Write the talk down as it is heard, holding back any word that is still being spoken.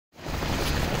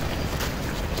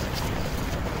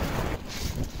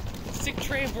Sick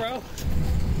tray, bro.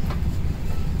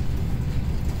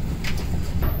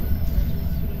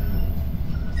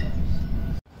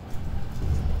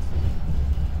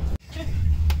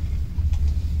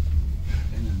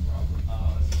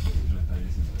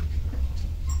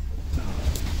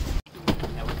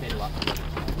 Yeah, we paid a lot for it.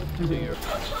 €2.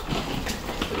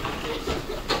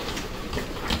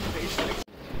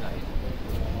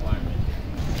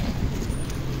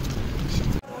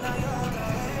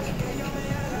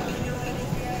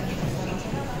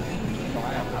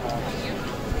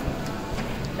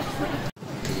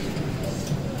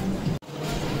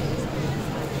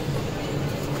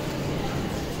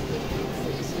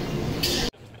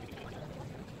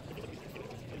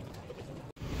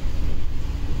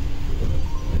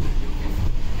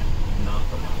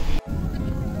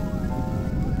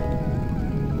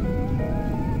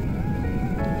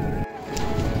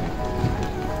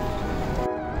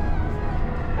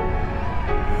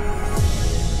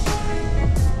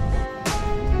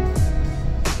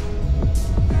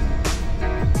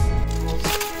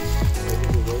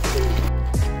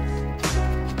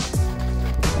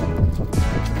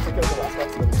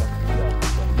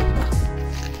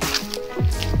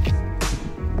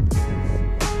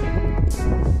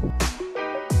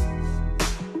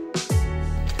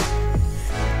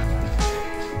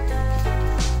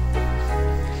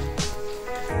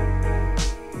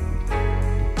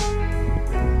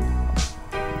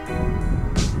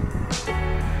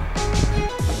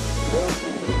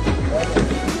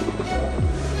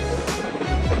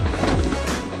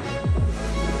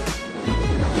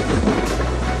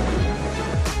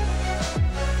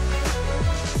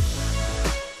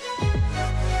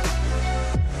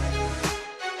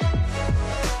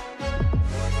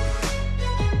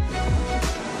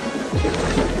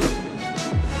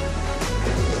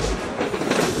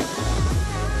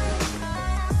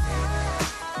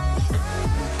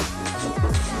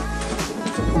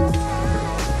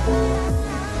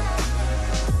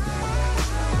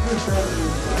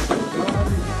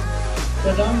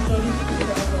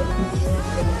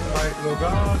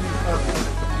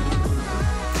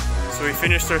 So we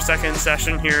finished our second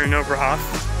session here in Oberhof.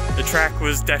 The track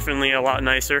was definitely a lot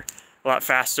nicer, a lot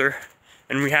faster,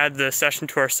 and we had the session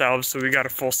to ourselves, so we got a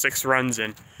full 6 runs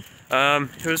in.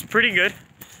 It was pretty good,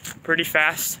 pretty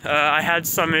fast. I had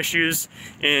some issues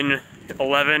in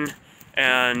 11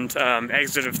 and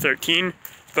exit of 13,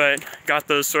 but got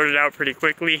those sorted out pretty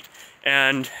quickly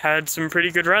and had some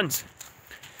pretty good runs.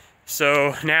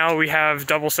 So now we have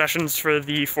double sessions for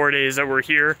the 4 days that we're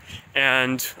here,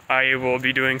 and I will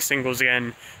be doing singles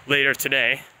again later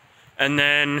today, and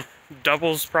then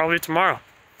doubles probably tomorrow.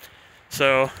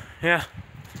 So yeah,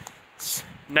 it's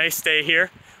a nice day here.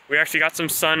 We actually got some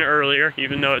sun earlier,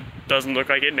 even though it doesn't look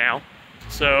like it now.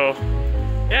 So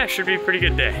yeah, it should be a pretty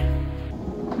good day.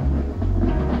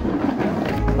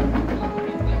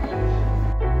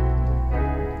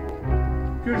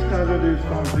 Gestartet ist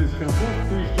Franziska Buch,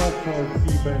 die Stadtzahl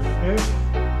 711.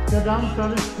 Der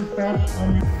Dammstall ist gesperrt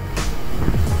am...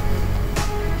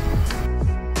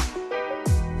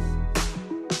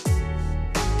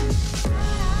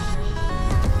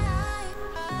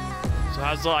 So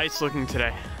how's the ice looking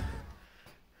today?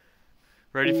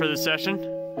 Ready for the session?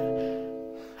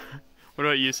 What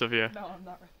about you, Sophia? No, I'm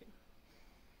not ready.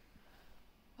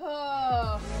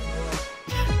 Oh.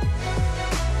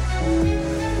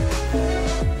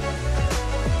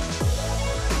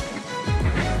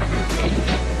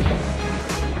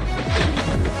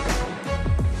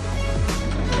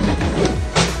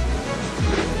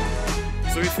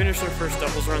 So we finished our first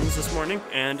doubles runs this morning,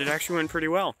 and it actually went pretty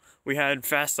well. We had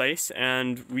fast ice,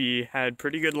 and we had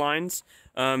pretty good lines.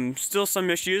 Still some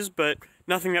issues, but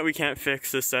nothing that we can't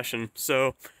fix this session.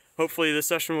 So hopefully this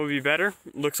session will be better.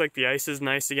 Looks like the ice is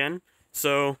nice again.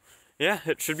 So yeah,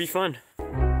 it should be fun.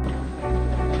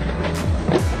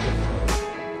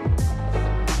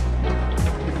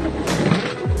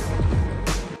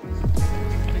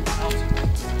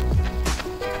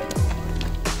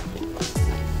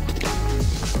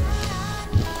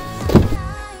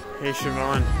 Hey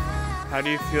Siobhan, how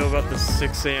do you feel about the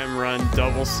 6 a.m. run,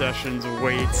 double sessions,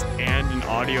 weights, and an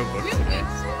audiobook today?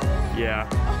 Yeah.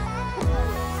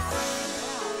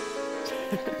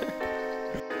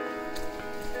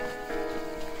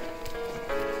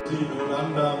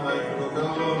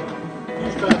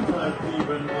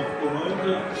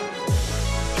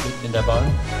 In der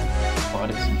Bahn.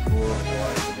 Gerade 7 Uhr.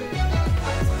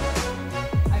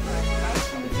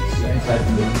 Seiten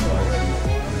 59.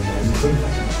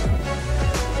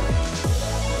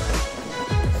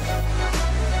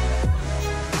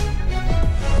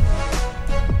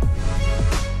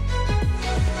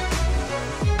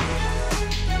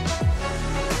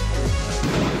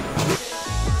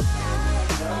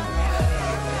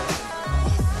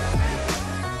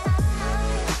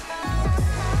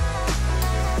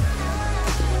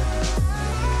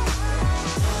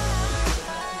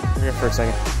 for a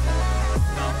second.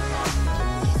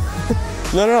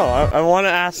 No. I want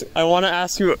to ask. I want to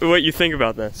ask you what you think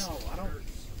about this. No, I don't.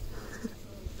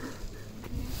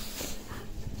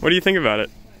 What do you think about it?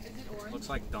 Looks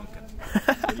like Duncan.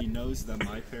 But he knows that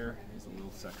my pair is a little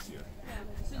sexier.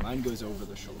 Mine goes over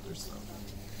the shoulders though.